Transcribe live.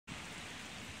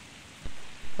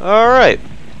Alright.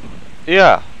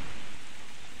 Yeah.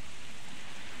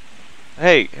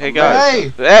 Hey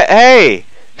guys. Hey!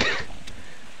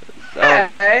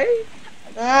 Hey!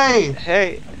 Hey!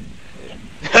 Hey!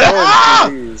 Oh,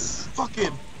 jeez.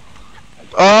 Fucking.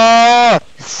 Ah!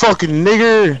 Fucking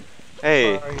nigger!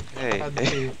 Hey! Sorry. Hey! Had to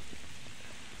say it.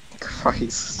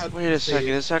 Christ. Had to Wait a say second,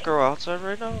 it. is that girl outside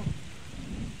right now?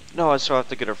 No, I still have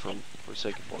to get her from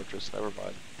Forsaken Fortress, never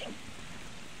mind.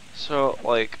 So,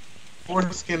 like...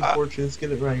 Foreskin Fortress,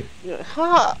 get it right. Yeah,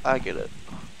 ha! I get it.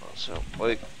 So,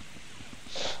 like...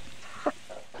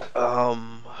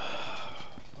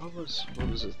 What was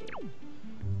his name?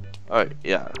 Alright,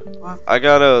 yeah. I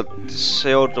gotta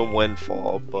sail to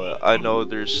Windfall, but I know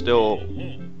there's still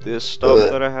this stuff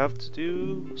that I have to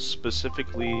do.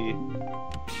 Specifically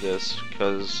this,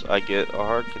 because I get a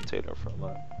heart container from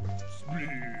that.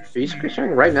 Are you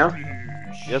screenshotting right now?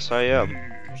 Yes, I am.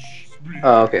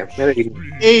 Oh, okay. Maybe you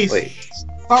can... Ace, Wait.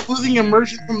 stop losing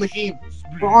immersion from the game.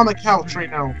 We're on the couch right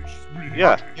now.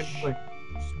 Yeah, Gameplay.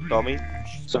 dummy.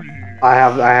 So, I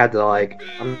had to, like...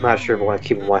 I'm not sure if I want to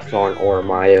keep my phone or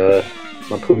my,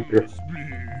 my pooper.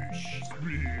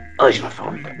 I'll use my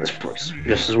phone. This works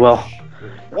just as well.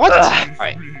 What?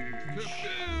 Alright.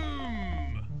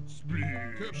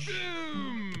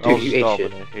 Oh, Dude, you ate stop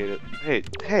shit. it, I hate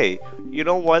it. Hey, you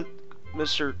know what,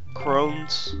 Mr.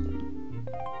 Crohn's?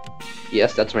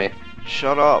 Yes, that's me.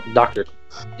 Shut up. Doctor.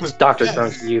 It's Dr. Yes.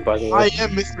 Crohn's to you, by the I way.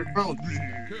 am Mr. Crones.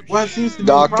 What seems to be the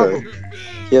Doctor. problem?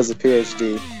 He has a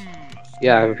PhD.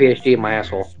 Yeah, I have a PhD in my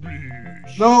asshole.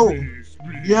 No,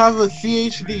 you have a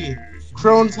CHD.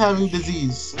 Crohn's having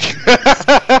disease.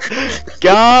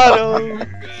 Got him.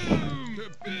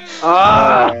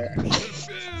 Ah!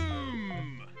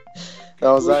 That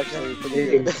was actually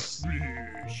pretty good.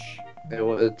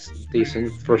 It's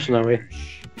decent for Snowy.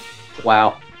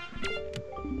 Wow.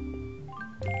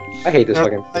 I hate this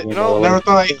fucking thing. Never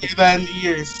thought I'd hear that in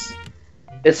years.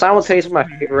 It's simultaneously my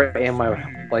favorite and my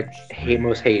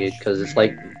most hated because it's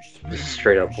like just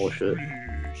straight up bullshit.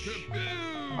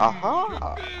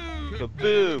 Aha!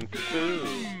 Kaboom!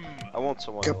 Kaboom! I want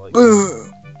someone to like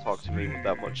Kaboom! talk to me with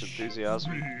that much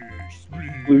enthusiasm.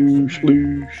 Sploosh,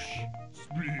 sploosh.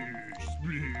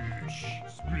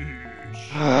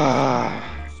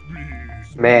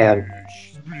 Man.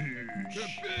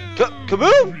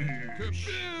 Kaboom!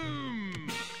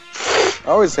 I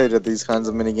always hated these kinds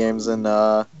of minigames in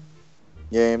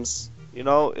games. You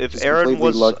know, if Just Aaron completely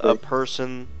was lucky. a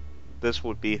person, this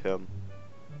would be him.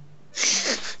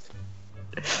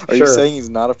 Are you Sure. saying he's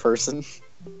not a person?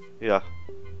 Yeah.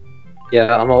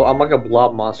 Yeah, I'm like a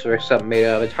blob monster except made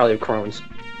out entirely of Crohn's.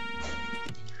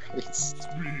 It's...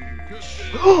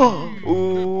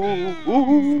 Ooh,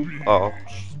 ooh. Oh.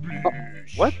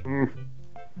 What?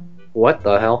 What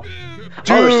the hell? Oh,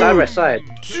 they're side by side.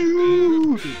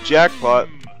 Dude! Jackpot.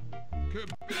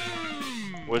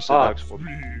 Where's the Ah. next one?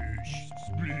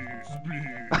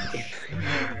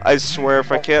 I swear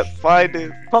if I can't find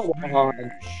it. Come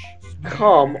on.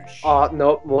 Come on.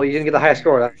 Nope. Well, you didn't get the highest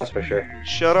score, that's for sure.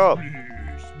 Shut up.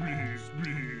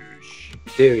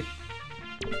 Dude.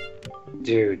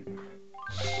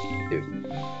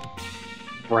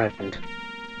 Friend.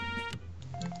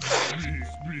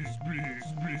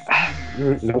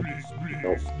 Nope.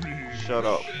 Shut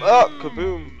up. Oh,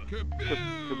 kaboom.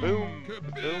 Kaboom.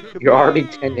 Kaboom. You're already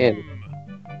 10 in.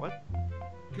 What?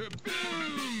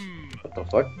 What the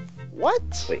fuck?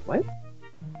 What? Wait, what?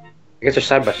 I guess they're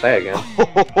side by side again.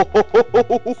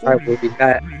 Alright, well, you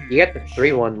got the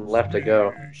 3-1 left to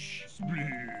go.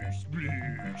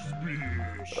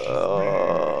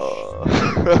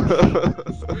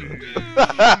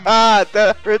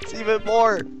 That hurts even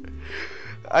more.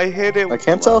 I hit it. I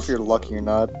can't tell if you're lucky or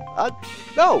not.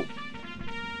 No.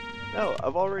 No,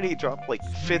 I've already dropped like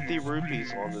 50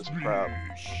 rupees on this crap.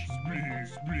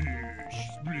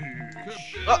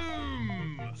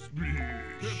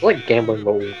 It's like gambling,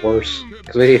 but worse.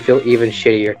 Because it makes you feel even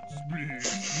shittier.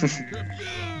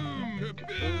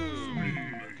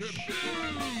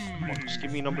 Come on, just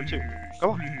give me number 2. Come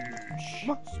on. Come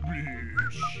on.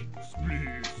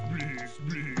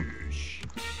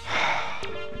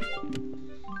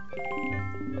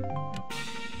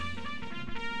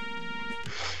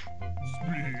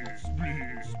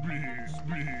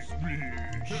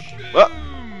 Well.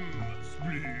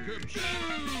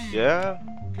 Yeah.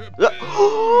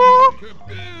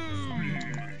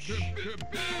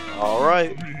 All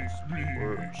right.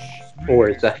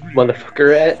 Where's that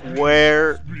motherfucker at?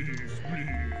 Where?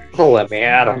 Oh, let me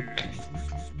at him.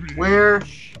 Where?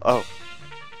 Oh.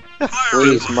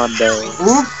 Please, Monday.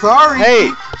 Oops, sorry.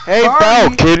 Hey, Sorry.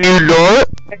 Belle, can you know it?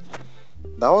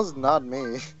 That was not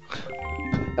me.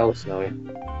 That was Snowy.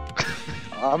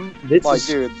 I'm This like, is-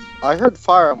 dude, I heard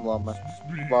Fire Emblem, but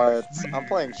I'm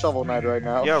playing Shovel Knight right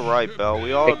now. Yeah, right, Bell.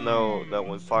 We all know that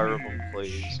when Fire Emblem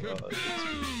plays,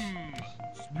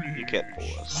 you can't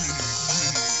fool us.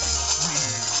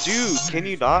 Dude, can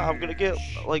you not? I'm gonna get,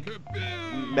 like,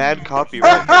 mad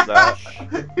copyright from that.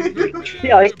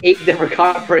 Yeah, like 8 different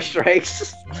copyright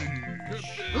strikes.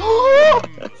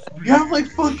 You have like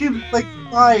fucking like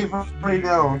 5 right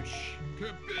now.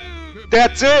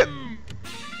 That's it!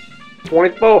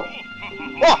 24.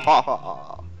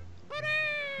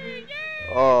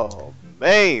 Oh,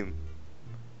 man.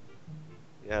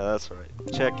 Yeah, that's right.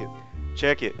 Check it.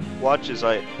 Check it. Watch as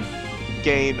I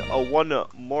gain 1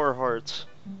 more hearts.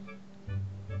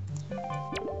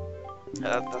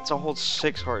 That's a whole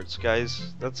 6 hearts,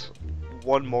 guys. That's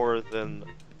 1 more than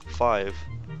 5.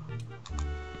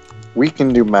 We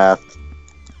can do math.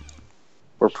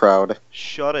 We're proud.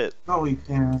 Shut it. No, we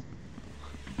can't.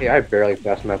 Yeah, I barely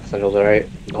passed math essentials, alright?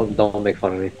 Don't make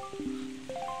fun of me.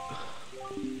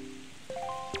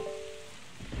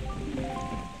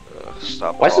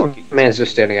 Stop Why is talking. the man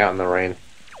just standing out in the rain?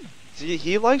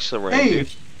 He likes the rain, Hey, dude.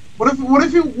 what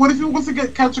if he wants to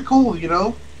catch a cold? You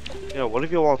know? Yeah, what if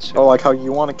he wants to? Oh, like how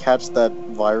you want to catch that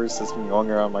virus that's been going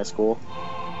around my school?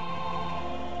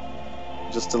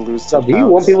 Just to lose So, 10 do you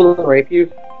want pounds. people to rape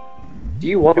you? Do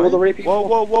you want people to rape you? Whoa,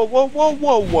 whoa, whoa, whoa, whoa,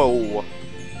 whoa, whoa.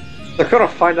 They're gonna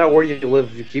find out where you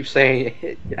live if you keep saying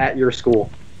it at your school.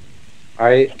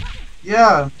 Alright?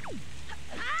 Yeah.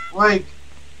 Like,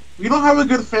 we don't have a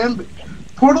good fan base.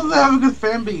 Portal doesn't have a good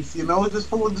fan base. You know, it's just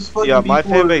full of just fucking Yeah, people my who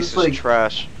fan are base just, is like,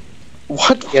 trash.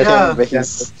 What Yes, Yeah. fan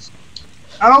yes. base?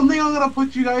 I don't think I'm gonna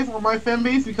put you guys on my fan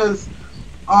base because,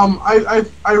 I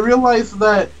realized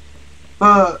that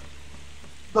the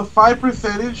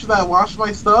 5% that watch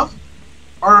my stuff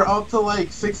are up to like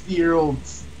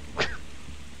 60-year-olds,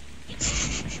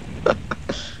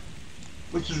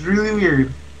 which is really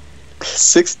weird.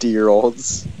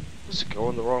 60-year-olds. This is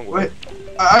going the wrong way. Wait,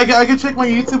 I can check my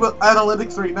YouTube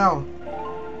analytics right now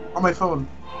on my phone.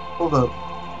 Hold up.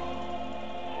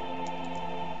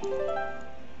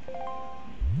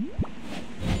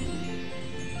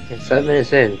 It's 7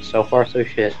 minutes in. So far, so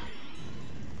shit.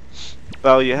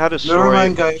 Val, you had a Never story.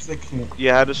 mind, guys. I can't. You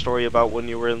had a story about when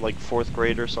you were in like 4th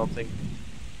grade or something.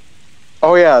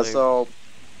 Oh yeah, Like- so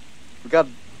we got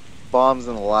bombs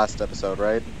in the last episode,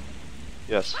 right?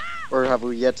 Yes, Or have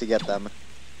we yet to get them?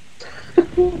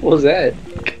 What was that?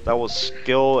 that was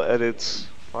skill at its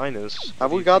finest. Have What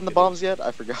do we you gotten the think it bombs yet?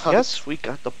 I forgot. is? Yes, we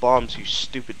got the bombs, you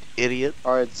stupid idiot.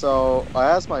 Alright, so I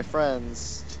asked one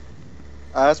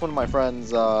of my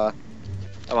friends about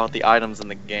the items in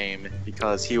the game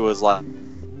because he was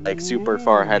like super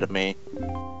far ahead of me,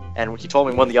 and he told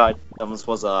me one of the items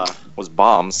was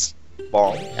bombs,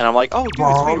 Bomb. and I'm like, oh dude,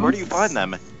 sweet, where do you Bombs? find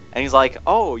them? And he's like,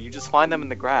 oh, you just find them in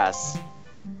the grass.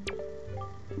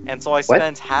 And so I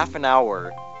spent half an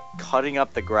hour cutting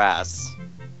up the grass,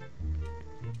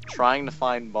 trying to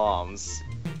find bombs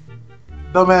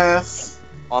Dumbass.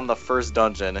 on the first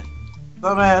dungeon.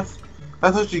 Dumbass.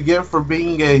 That's what you get for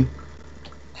being gay.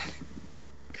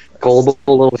 Gullible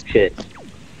little shit.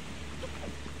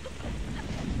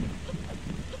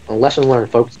 A lesson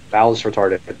learned, folks. Val is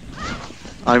retarded.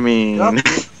 I mean, Yep.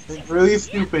 It's really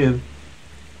stupid.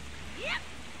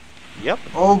 Yep.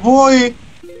 Oh boy!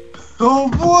 Oh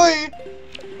boy!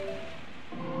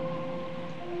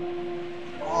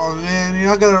 Oh man, you're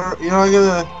not gonna.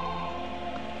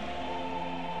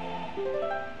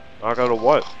 I got a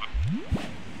what?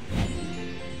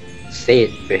 Say it,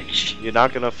 bitch. You're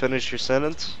not gonna finish your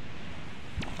sentence?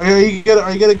 Are you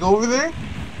gonna go over there?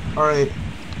 All right.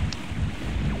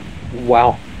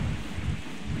 Wow.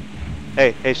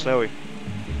 Hey, Snowy.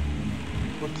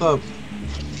 What's up?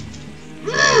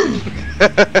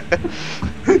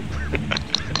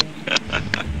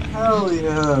 Hell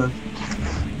yeah!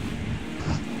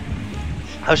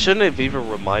 I shouldn't have even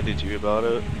reminded you about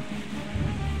it.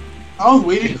 I was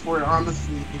waiting for it,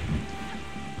 honestly.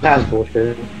 That's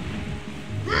bullshit.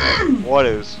 What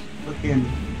is? Fucking.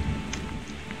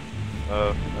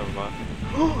 Never mind.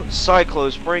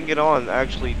 Cyclos, bring it on.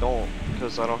 Actually, don't,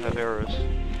 because I don't have arrows.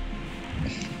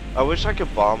 I wish I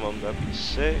could bomb them. That'd be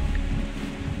sick.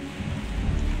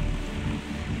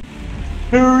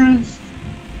 Parents.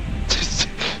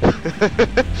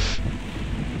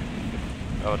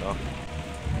 Oh no.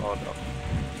 Oh no.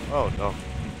 Oh no.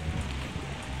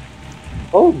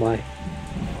 Oh my.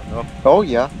 Oh no. oh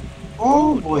yeah.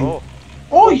 Oh boy. No.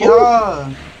 Oh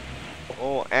yeah.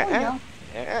 Oh, yeah.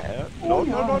 No, Oh, no,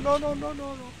 yeah. no, no, no, no,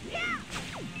 no,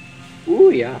 no.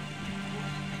 Ooh, yeah.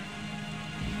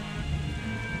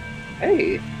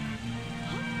 Hey.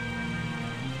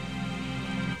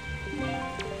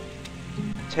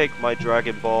 take my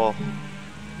Dragon Ball.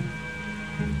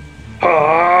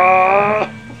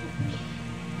 Ah!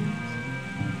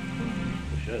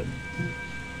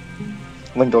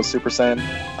 Link goes Super Saiyan.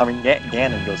 I mean,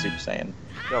 Ganon goes Super Saiyan.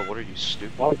 Yeah, what are you,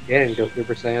 stupid? Why would Ganon go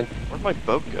Super Saiyan? Where'd my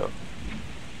boat go?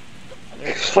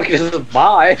 Fucking just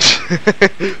bye.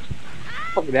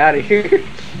 Fucking out of here.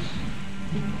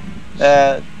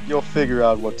 You'll figure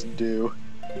out what to do.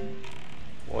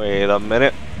 Wait a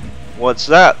minute. What's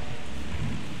that?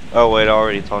 Oh wait, I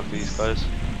already talked to these guys.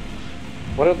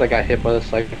 What if they got hit by the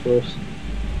cyclist?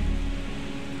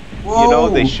 Whoa. You know,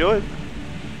 they should.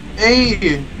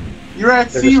 Hey, you're at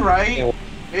They're sea, just- right?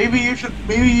 Maybe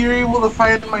you're able to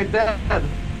find my dad.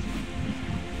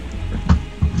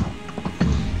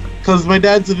 Cause my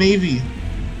dad's a Navy.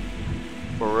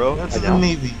 For real? That's I the know.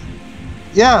 Navy.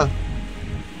 Yeah.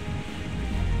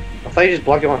 I thought you just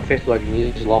blocked him on Facebook and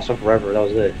you just lost him forever. That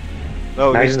was it.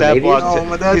 No, Now he he's in the stab Navy? blocked Oh, him.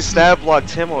 my dad's- He stab blocked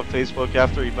him on Facebook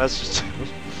after he messaged him.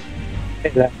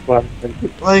 That's what I'm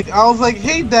Like I was like,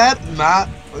 hey dad, not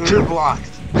you're blocked.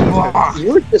 Blocked.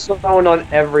 You were disowned on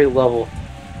every level,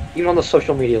 even on the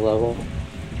social media level.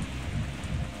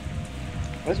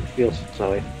 Why does it feel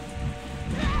so way?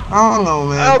 I don't know,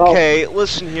 man. Okay,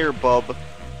 listen here, bub.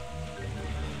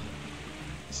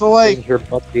 So like, Your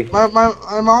puppy. my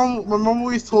mom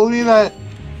always told me that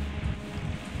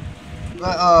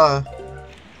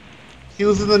he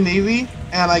was in the Navy,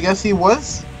 and I guess he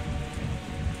was.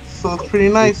 So it's pretty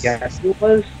nice. You guess he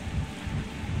was?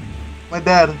 My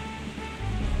dad.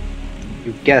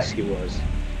 You guess he was.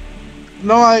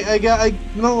 No, I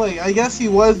guess he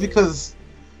was because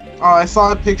I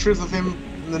saw pictures of him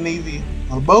in the Navy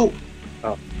on a boat.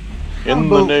 In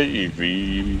the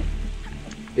Navy.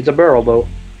 It's a barrel boat.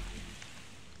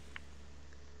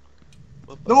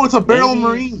 No, it's a barrel Maybe-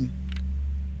 marine.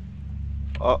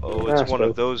 Uh-oh, it's That's one of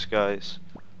dope. those guys.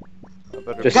 I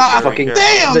better Just be God very fucking- careful.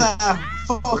 damn, The- that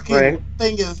fucking Right.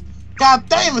 thing is. God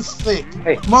damn, it's thick.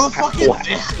 Hey, Motherfucking what?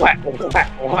 thick.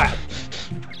 What?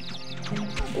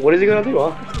 What is he gonna do,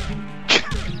 huh?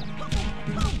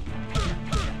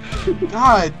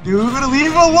 God, dude,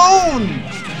 leave him alone.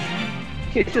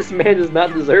 This man does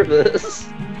not deserve this.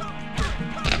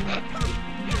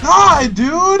 God,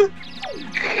 dude.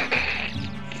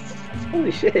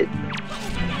 Holy shit.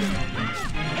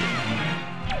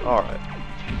 Alright.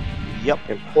 Yep.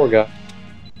 And poor guy.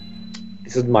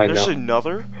 This is mine There's now.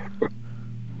 another?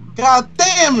 God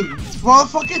damn, it's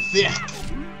motherfucking thick.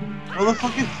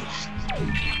 Motherfucking thick.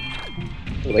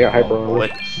 Oh, they got hyper Oh, armor. boy.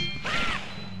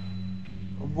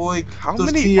 Oh boy. How those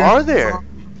many tears- are there?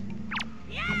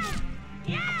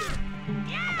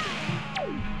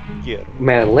 Yeah.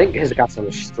 Man, Link has got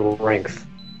some strength.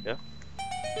 Yeah.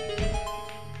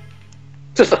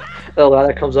 Just a lot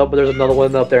that comes up, but there's another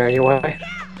one up there anyway.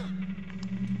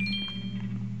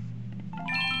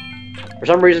 For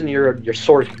some reason, your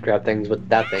sword can grab things, but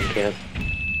that thing can't.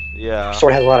 Yeah. Your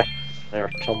sword has a lot of there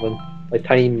or something, like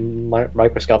tiny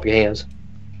microscopic hands.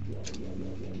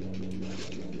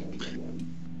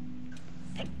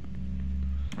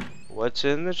 What's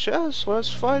in the chest?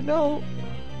 Let's find out.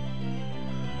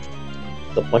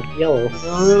 It's a bunch of yellow.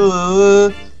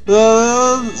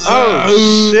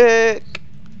 Oh, sick!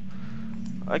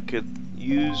 I could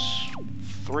use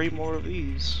 3 more of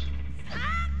these.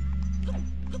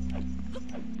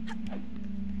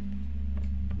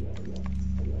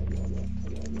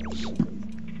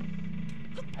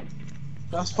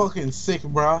 That's fucking sick,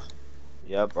 bro.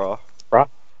 Yeah, bro. Bro.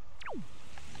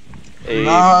 Hey,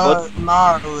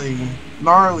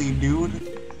 Gnarly,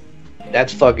 dude.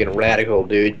 That's fucking radical,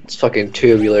 dude. It's fucking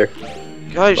tubular.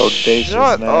 guys, Bodacious,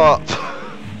 shut man. up!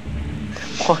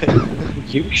 What?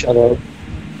 You shut up.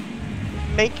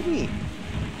 Make me.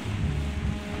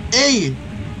 Hey,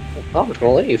 I'm just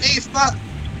gonna leave. hey, stop.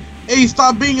 Hey,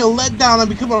 stop being a letdown and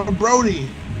become a Brody,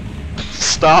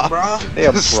 Stop. bro. They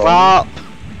have Stop.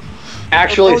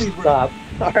 Actually, Brody, bro. stop.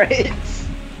 Alright.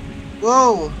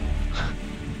 Whoa.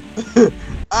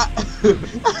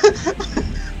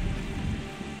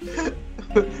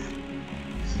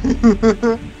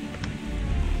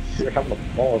 You're having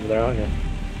a ball over there, aren't you?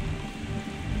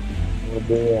 A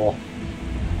ball.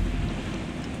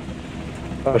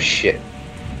 Oh shit.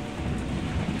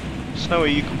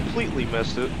 Snowy, you completely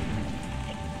missed it.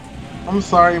 I'm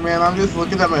sorry, man. I'm just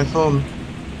looking at my phone.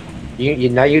 You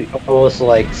now you almost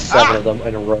like 7 of them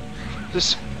in a row.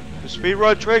 Just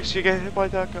speedrun tricks, you get hit by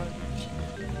that guy.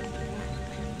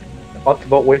 Up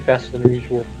about way faster than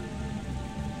usual.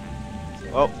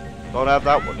 Oh, don't have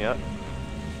that one yet.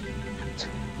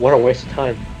 What a waste of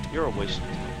time. You're a waste of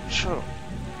time. Shut up.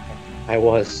 I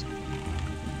was.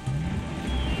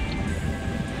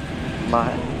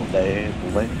 My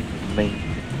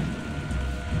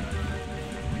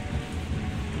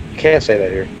You can't say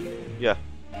that here. Yeah.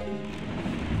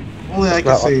 Only I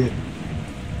can Not- say it.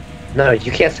 No,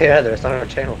 you can't say that either. It's not our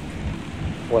channel.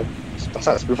 What? That's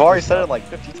not, We've already said it like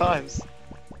 50 times.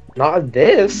 Not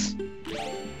this.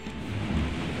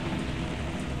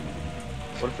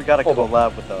 What if we got a Hold on.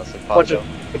 collab with us, like Bunch Poncho?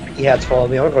 of pea-hats follow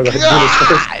me. I'm gonna go ahead and do this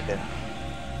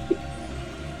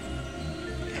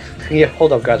first. Yeah,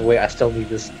 hold up, guys. Wait, I still need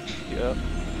this. Yeah.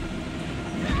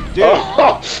 Dude.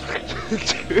 Oh!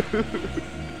 Dude.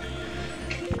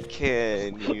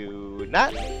 Can you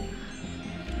not?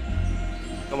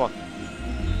 Come on.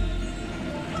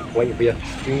 Wait, yeah.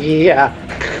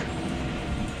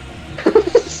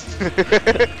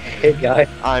 Hey, guy.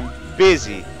 I'm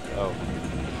busy. Oh.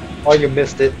 Oh, you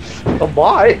missed it. Oh,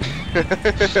 bye.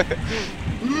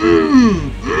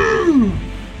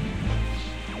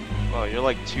 Oh, you're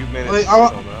like 2 minutes. Like, late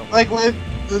on that one. Like, wait,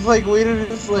 it's like, wait,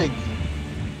 it's like,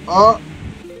 oh,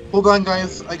 hold on,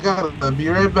 guys. I gotta be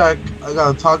right back. I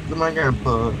gotta talk to my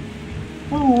grandpa.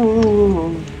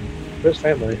 Ooh. Where's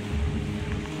family?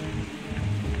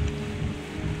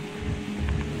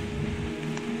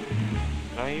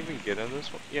 Can I even get in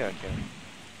this one? Yeah, I can.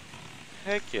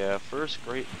 Heck yeah, first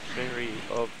great fairy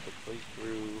of the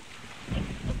playthrough.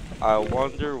 I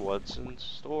wonder what's in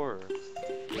store.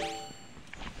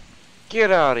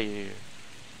 Get out of here.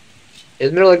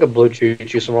 Isn't there like a blue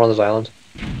choo-choo somewhere on this island?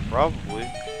 Probably.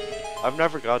 I've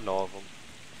never gotten all of them.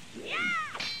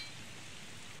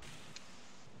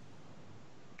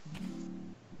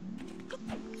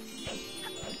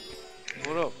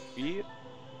 What up, B?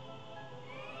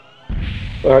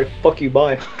 Alright, fuck you,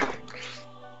 bye.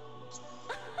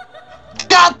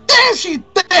 God damn, she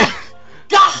thick!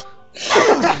 God!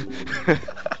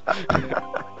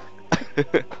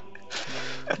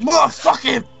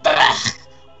 Motherfucking thick!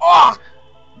 Oh!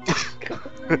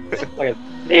 Like a,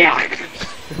 yeah.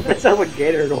 That sounds like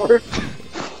Gator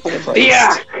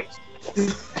Yeah.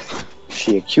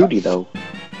 She a cutie though.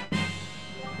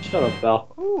 Shut up, Belle.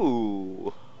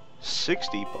 Ooh.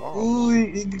 60 bombs. Ooh,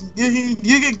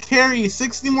 you can carry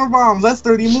 60 more bombs. That's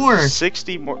 30 more.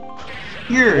 60 more.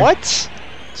 Here. What?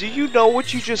 Do you know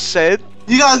what you just said?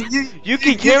 You guys, You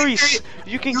can carry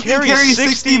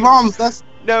 60 bombs. That's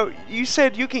No, you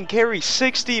said you can carry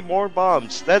 60 more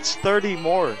bombs. That's 30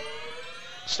 more.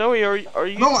 Snowy, are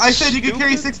you no. I said you can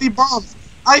carry stupid? 60 bombs.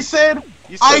 I said.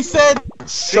 You I said.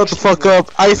 60 Shut the fuck more.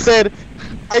 up. I said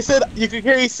you can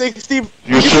carry 60.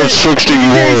 You said 60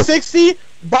 carry more. 60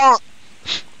 bombs.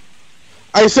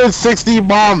 I said 60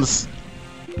 bombs.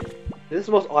 This is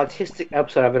the most autistic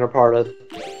episode I've been a part of.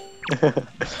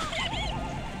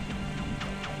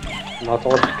 Not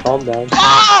all calm down.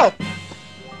 Ah!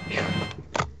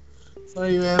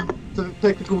 Sorry, man.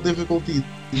 Technical difficulties.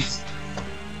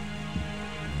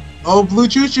 Oh, Blue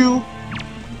Choo Choo.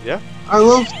 Yeah? I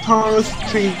love Tara's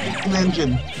train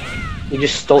engine. You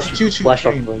just stole some Choo-choo flesh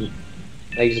off train. of him.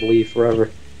 Now you just leave forever.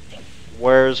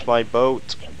 Where's my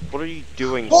boat? What are you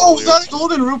doing? Oh, earlier? is that a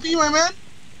golden rupee, my man?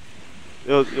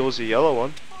 It was a yellow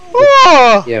one.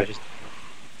 Yeah, just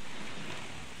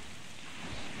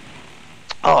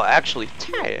Oh, actually,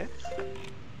 Taya.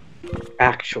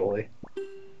 actually.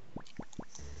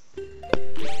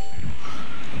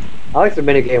 I like the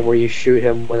minigame where you shoot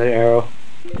him with an arrow.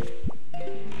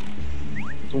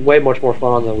 It's way much more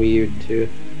fun on the Wii U too.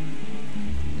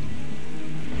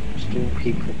 Just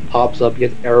he pops up,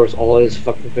 gets arrows all in his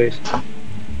fucking face.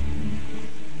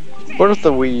 What if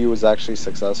the Wii U was actually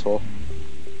successful?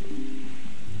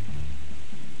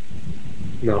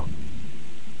 No.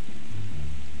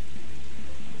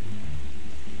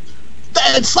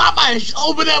 Then somebody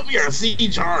open up your C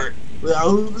chart.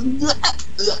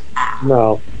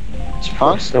 No.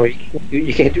 Huh? No,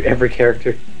 you can't do every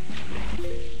character.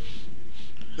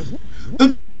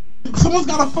 Someone's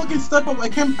gotta fucking step up. I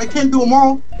can't do them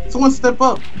all. Someone step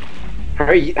up.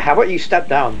 How about you step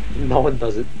down? No one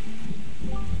does it.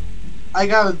 I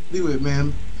gotta do it,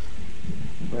 man.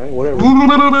 Alright, whatever.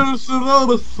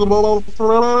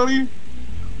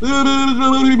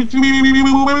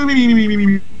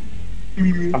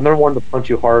 I've never wanted to punch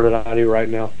you harder than I do right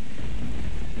now.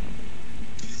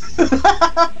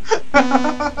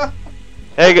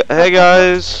 Hey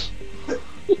guys.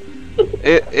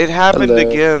 It happened Hello.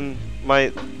 again.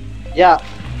 My Yeah,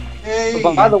 Hey.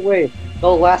 but by the way, the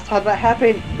last time that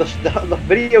happened, the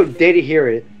video did hear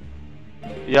it.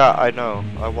 Yeah, I know.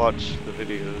 I watched the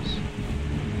videos.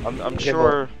 I'm Yeah,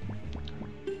 sure.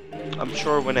 I'm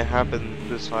sure when it happened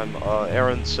this time,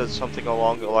 Aaron said something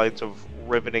along the lines of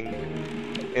riveting.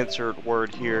 Insert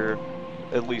word here,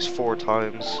 at least 4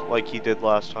 times, like he did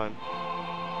last time.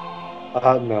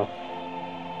 No.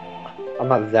 I'm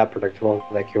not that predictable.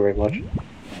 Thank you very much.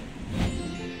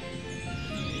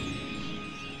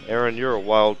 Aaron, you're a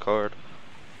wild card.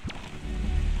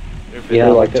 You're Yeah,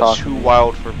 like too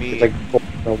wild for me. It's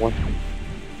like no one.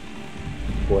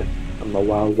 Boy, I'm the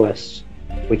Wild West.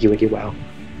 Wiki wiki wow.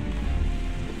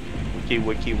 Wiki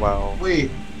wiki wow.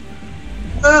 Wait.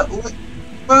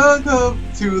 Welcome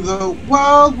to the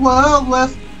Wild Wild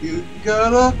West. You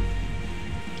gotta,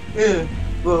 yeah,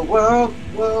 the Wild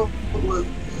Wild West.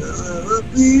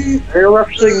 Are you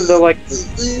referencing the like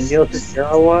Neil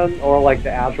Teixeira one or like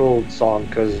the actual song?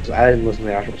 Because I didn't listen to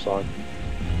the actual song.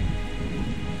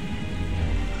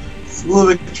 It's a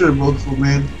little picture of both,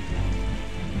 man.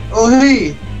 Oh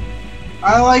hey,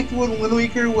 I liked when Wind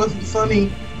Waker wasn't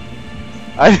sunny.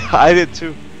 I did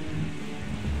too.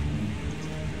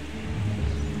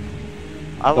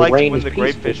 I liked rain when is the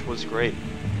peaceful. Grapefish was great.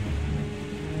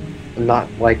 I'm not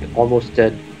like almost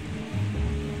dead.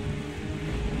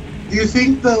 Do you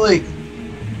think that like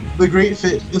the Great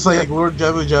Fit is like Lord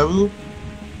Jabu Jabu?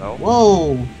 No.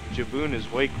 Whoa, Jabun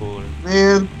is way cooler.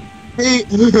 man. Hey,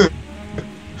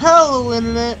 hello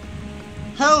internet.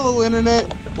 Hello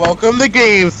internet. Welcome to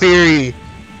Game Theory.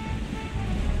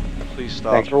 Please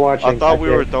stop. Thanks for watching. I thought we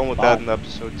Okay, were done with bye. that in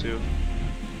episode 2.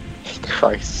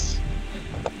 Christ.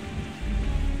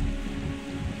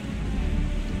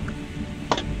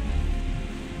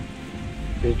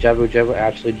 Is Jabu Jabu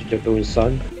actually Jabu's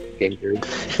son? Game theory.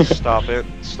 Stop it.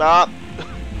 Stop!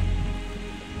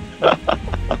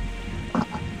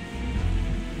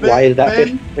 Why is that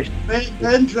Ben, fish?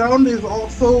 Ben Drowned is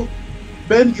also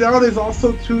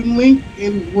Toon Link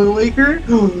in Wind Waker.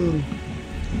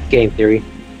 Game theory.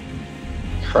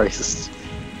 Christ.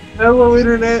 Hello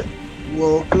internet.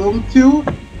 Welcome to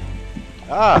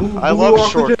Ah, I love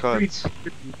shortcuts.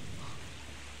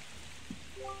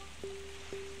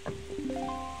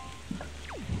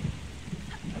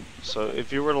 So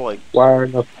if you were to like Why are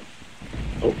no?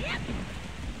 Oh,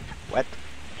 what?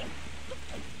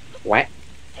 what?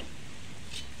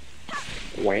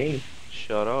 Wait.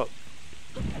 Shut up.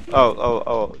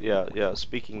 Oh, yeah.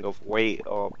 Speaking of wait,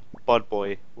 Bud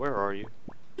Boy, where are you?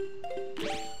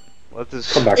 Let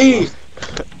this Come back. Hey,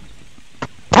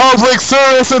 public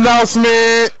service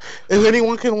announcement. If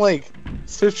anyone can like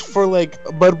search for like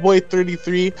Bud Boy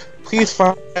 33, please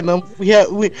find them.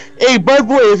 Hey Bud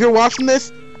Boy, if you're watching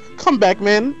this, come back,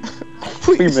 man.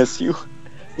 We Please. miss you.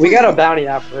 We got a bounty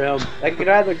out for him. They could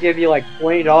either give you like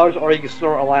 $20 or you can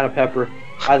snort a line of pepper.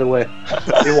 Either way,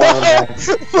 we want him back.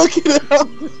 Look it up.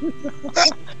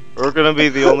 We're gonna be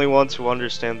the only ones who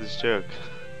understand this joke.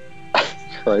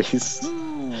 Christ.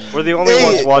 We're the only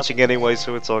Hey. ones watching anyway,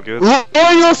 so it's all good.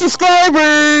 Loyal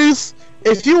subscribers!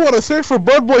 If you want to search for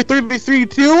Bud Boy 33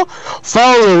 too,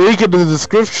 follow the link in the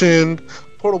description.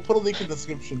 Put a link in the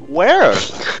description. Where?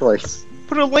 Christ.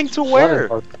 Put a link to where?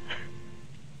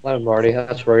 Let him already.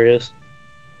 That's where it is.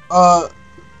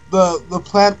 The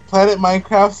Planet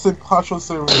Minecraft Sequential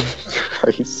server.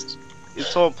 Christ.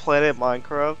 It's on Planet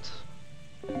Minecraft.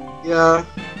 Yeah.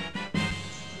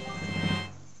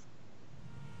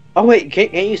 Oh wait,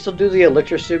 can't you still do the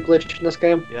elixir suit glitch in this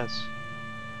game? Yes.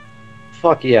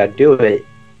 Fuck yeah, do it.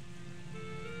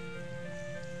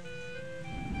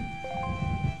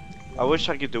 I wish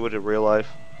I could do it in real life.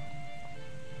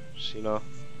 Just, you know.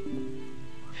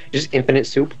 Just infinite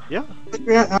soup. Yeah.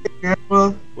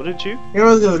 Grandma, Wouldn't you?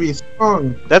 Grandma's gonna be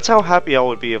strong. That's how happy I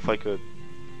would be if I could.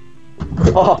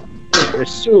 Oh, infinite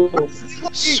soup.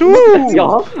 Sue!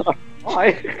 Y'all.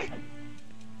 Why?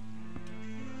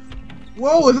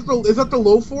 Whoa, is that the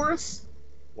low force?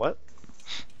 What?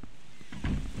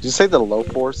 Did you say the low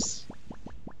force?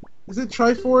 Is it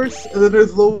Triforce? And then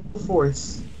there's low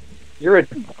force. You're a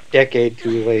decade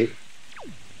too late.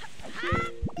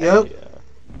 Yep. Yeah.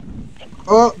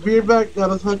 Oh, beer back.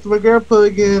 Gotta talk to my grandpa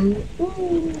again.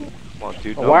 Woo. Come on,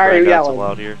 dude. No Why are you granddads yelling?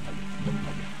 allowed here.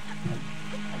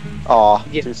 Aw,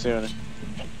 Yeah. too soon.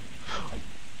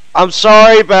 I'm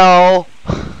sorry, Belle.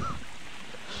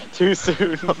 Too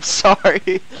soon. I'm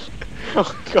sorry.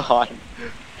 Oh god.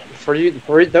 For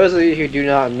those of you who do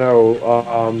not know,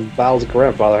 Val's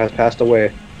grandfather has passed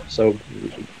away. So,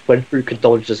 put your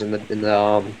condolences in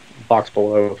the box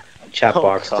below, chat Oh,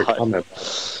 box, to God. comment.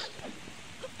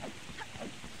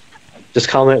 Just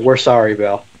comment, "We're sorry,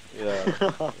 Val." Yeah.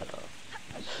 So.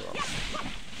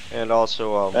 And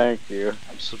also, Thank you.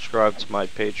 subscribe to my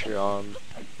Patreon.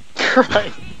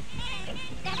 Christ.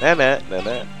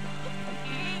 Nah.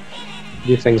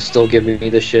 You things still give me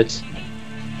the shits.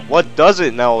 What does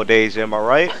it nowadays, am I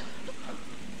right?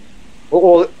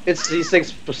 Well, it's these things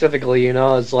specifically, you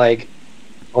know. It's like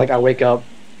I wake up,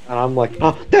 And I'm like,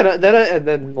 oh, da-da, and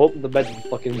then the bed's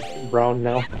fucking brown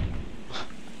now.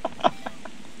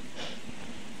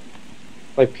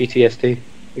 Like PTSD,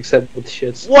 except with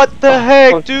shits. What the Oh,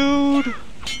 heck, fuck. dude?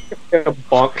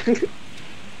 Bonk.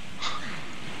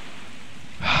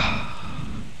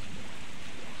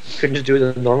 Couldn't just do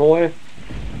it the normal way?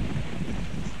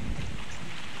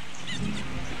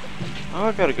 Oh,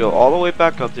 I gotta go all the way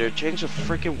back up there, change the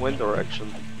freaking wind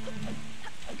direction.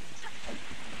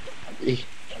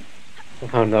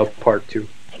 Oh no, part 2.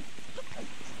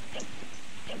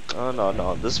 Oh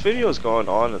no, this video is going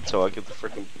on until I get the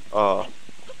freaking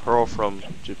pearl from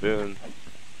Jabun.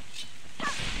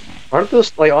 Aren't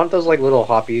those like little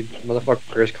hoppy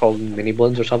motherfuckers called mini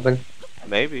blends or something?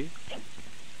 Maybe.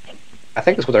 I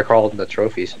think that's what they're called in the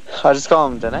trophies. I just call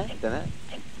him Dennett.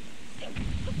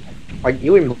 Like,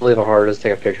 you wouldn't believe how hard it is to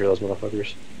take a picture of those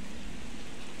motherfuckers.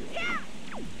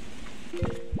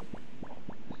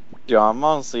 Yeah, I'm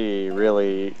honestly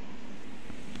really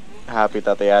happy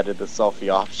that they added the selfie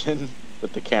option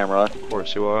with the camera. Of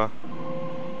course you are.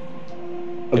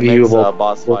 It makes Viewable.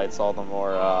 boss fights all the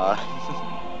more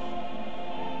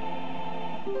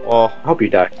Well, I hope you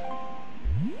die.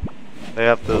 they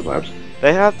have the Sometimes.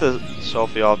 they have the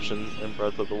selfie option in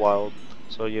Breath of the Wild,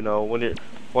 so you know while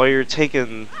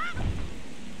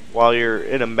you're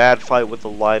in a mad fight with the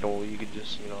Lionel, you can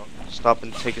just stop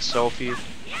and take a selfie.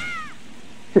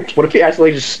 What if you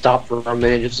actually just stop for a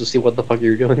minute just to see what the fuck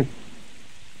you're doing?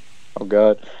 Oh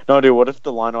god. No dude, what if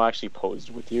the Lino actually posed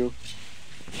with you?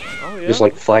 Oh yeah. Just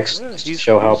like flex, Yeah, to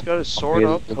show how. he's got his sword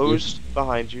up, he is. posed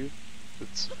behind you.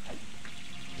 It's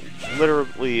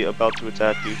literally about to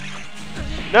attack you.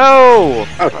 No!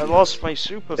 Oh. I lost my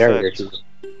soup There it effect. is.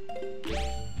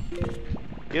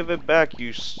 Give it back,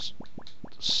 you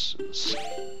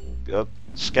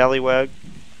scallywag.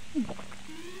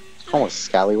 Almost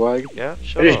scallywag. Yeah, I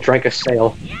shut just up. drank a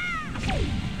sail.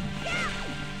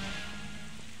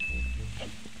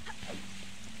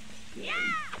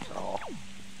 Oh.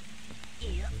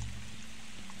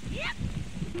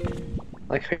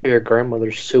 Like how your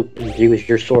grandmother's soup imbues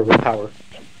your sword with power.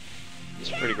 It's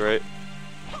pretty great.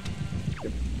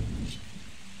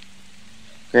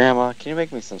 Grandma, can you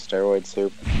make me some steroid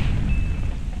soup?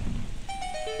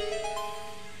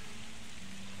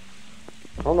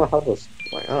 I don't know how this.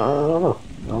 Like, I don't know.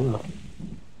 I don't know.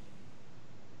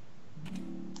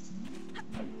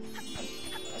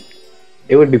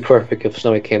 It would be perfect if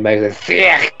somebody came back and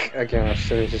said, again, as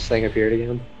soon as this thing appeared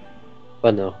again.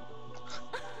 But no.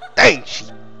 Dang, she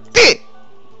did!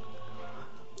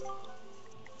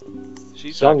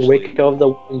 She's Song actually... Wake of the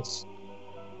Winds.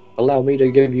 Allow me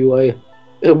to give you a.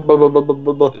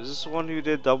 Is this the one who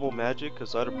did double magic?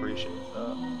 Because I'd appreciate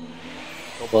that.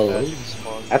 Double Well, magic is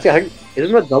fun. Actually, I think,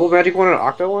 isn't the double magic one an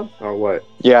octo one? Or what?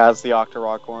 Yeah, it's the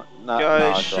Octorok one.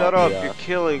 Guys, Octorok, shut up! yeah. You're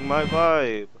killing my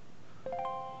vibe.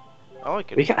 I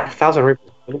like We it. got 1,000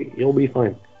 rupees. You'll be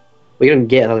fine. We didn't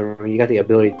get another one. You got the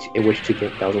ability in which to get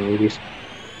 1,000 rupees.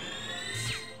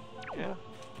 Yeah.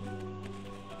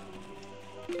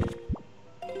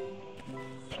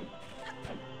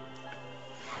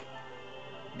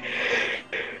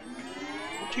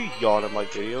 Don't you yawn at my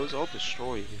videos? I'll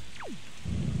destroy you.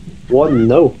 What?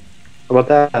 No. How about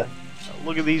that?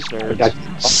 Look at these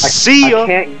nerds. See See ya! I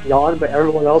can't yawn, but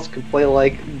everyone else can play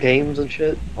like games and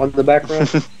shit on the background.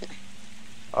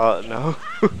 No.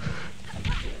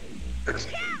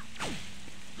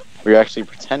 We're actually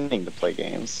pretending to play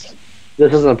games.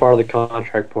 This isn't a part of the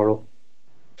contract portal.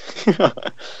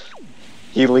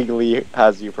 He legally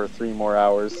has you for 3 more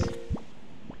hours.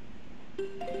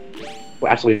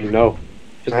 Well, actually, no.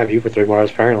 He doesn't have you for 3 more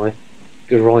hours, apparently.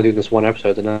 Because we're only doing this one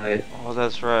episode tonight. Oh,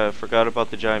 that's right. I forgot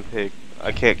about the giant pig.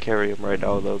 I can't carry him right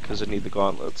now, though, because I need the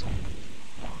gauntlets.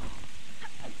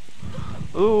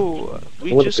 Ooh,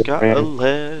 we What just is got it, a man?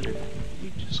 letter.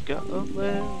 We just got a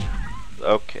letter.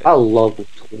 Okay. I love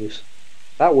Blues.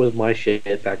 That was my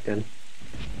shit back then.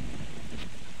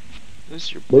 This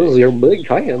is your Those are pig. your big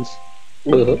hands.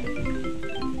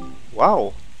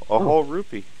 Wow. A Oh. whole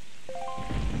rupee.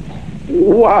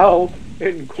 Wow.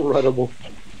 Incredible.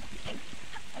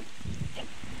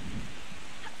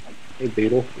 Hey,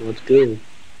 Beetle. Let's go.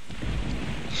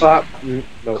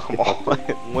 No. Come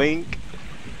on, Link.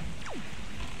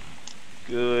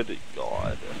 Good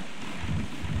God.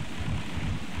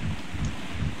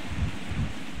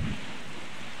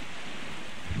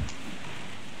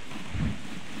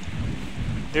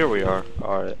 Here we are.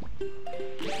 Alright.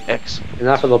 Excellent. And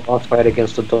after the boss fight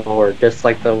against the door, just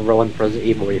like the Rowan for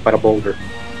Evil, where you fight a boulder.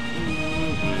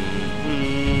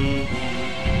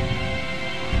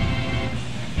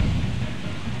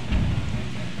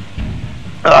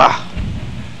 Ah!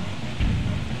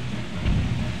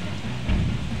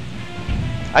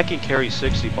 I can carry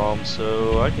 60 bombs,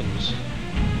 so I can just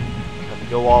kind of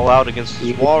go all out against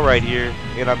this wall right here,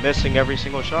 and I'm missing every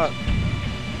single shot.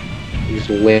 You just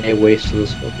lay waste to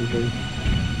this fucking thing.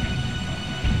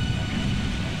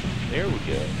 There we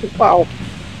go. Wow.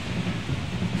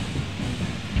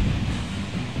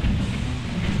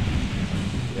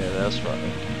 Yeah, that's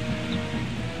right.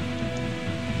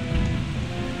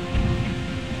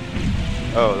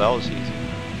 Oh, that was easy.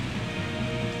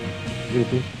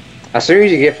 As soon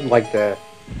as you get from like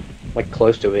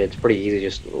close to it, it's pretty easy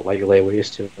just to like lay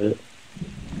waste to it.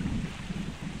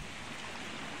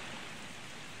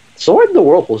 So why did the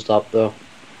whirlpool stop though?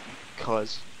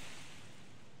 Cause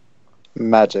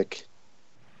Magic.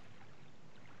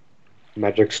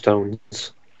 Magic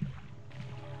stones.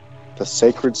 The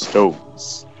sacred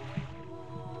stones.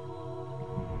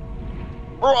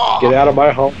 Get out of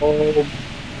my home.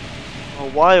 a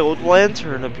wild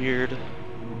lantern appeared.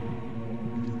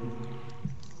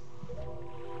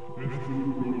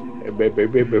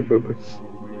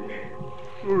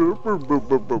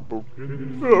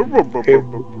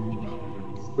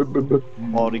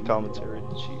 Quality commentary,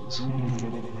 jeez.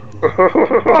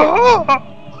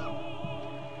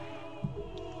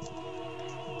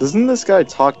 Doesn't this guy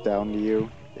talk down to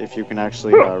you? If you can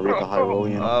actually read the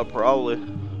Hyrulean. Probably.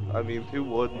 I mean, who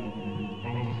wouldn't?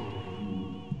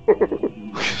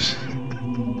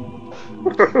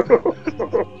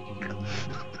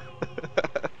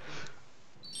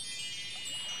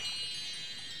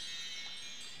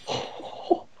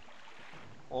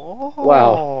 Oh.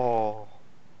 Wow.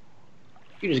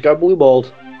 You just got blue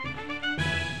balled.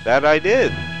 That I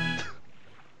did.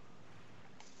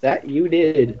 That you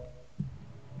did.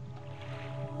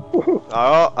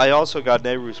 I also got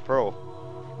Nehru's Pearl.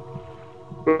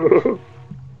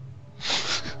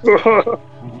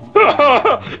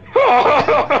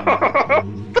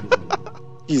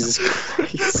 Jesus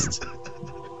Christ.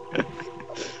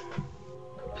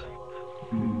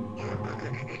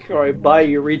 Alright, bye,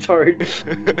 you retard.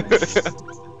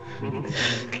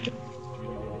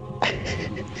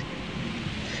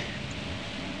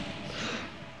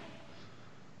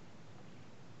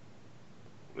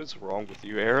 What's wrong with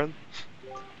you, Aaron?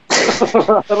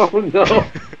 I don't know.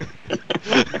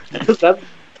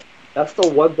 That's the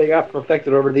one thing I've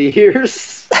perfected over the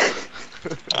years.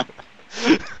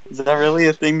 Is that really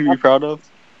a thing to be proud of?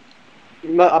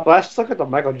 No, but I just look at the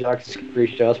Michael Jackson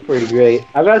screech show. It's pretty great.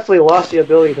 I've actually lost the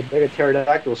ability to make a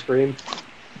pterodactyl scream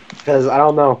because I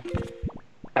don't know.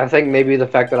 I think maybe the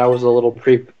fact that I was a little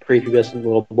prepubescent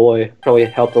little boy probably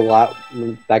helped a lot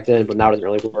back then, but now it doesn't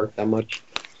really work that much.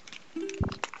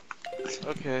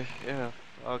 Okay, yeah.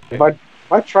 Okay. If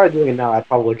I tried doing it now, I'd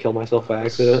probably kill myself by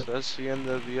accident. That's the end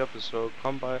of the episode.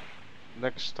 Come by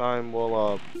next time.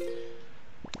 We'll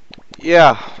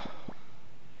yeah.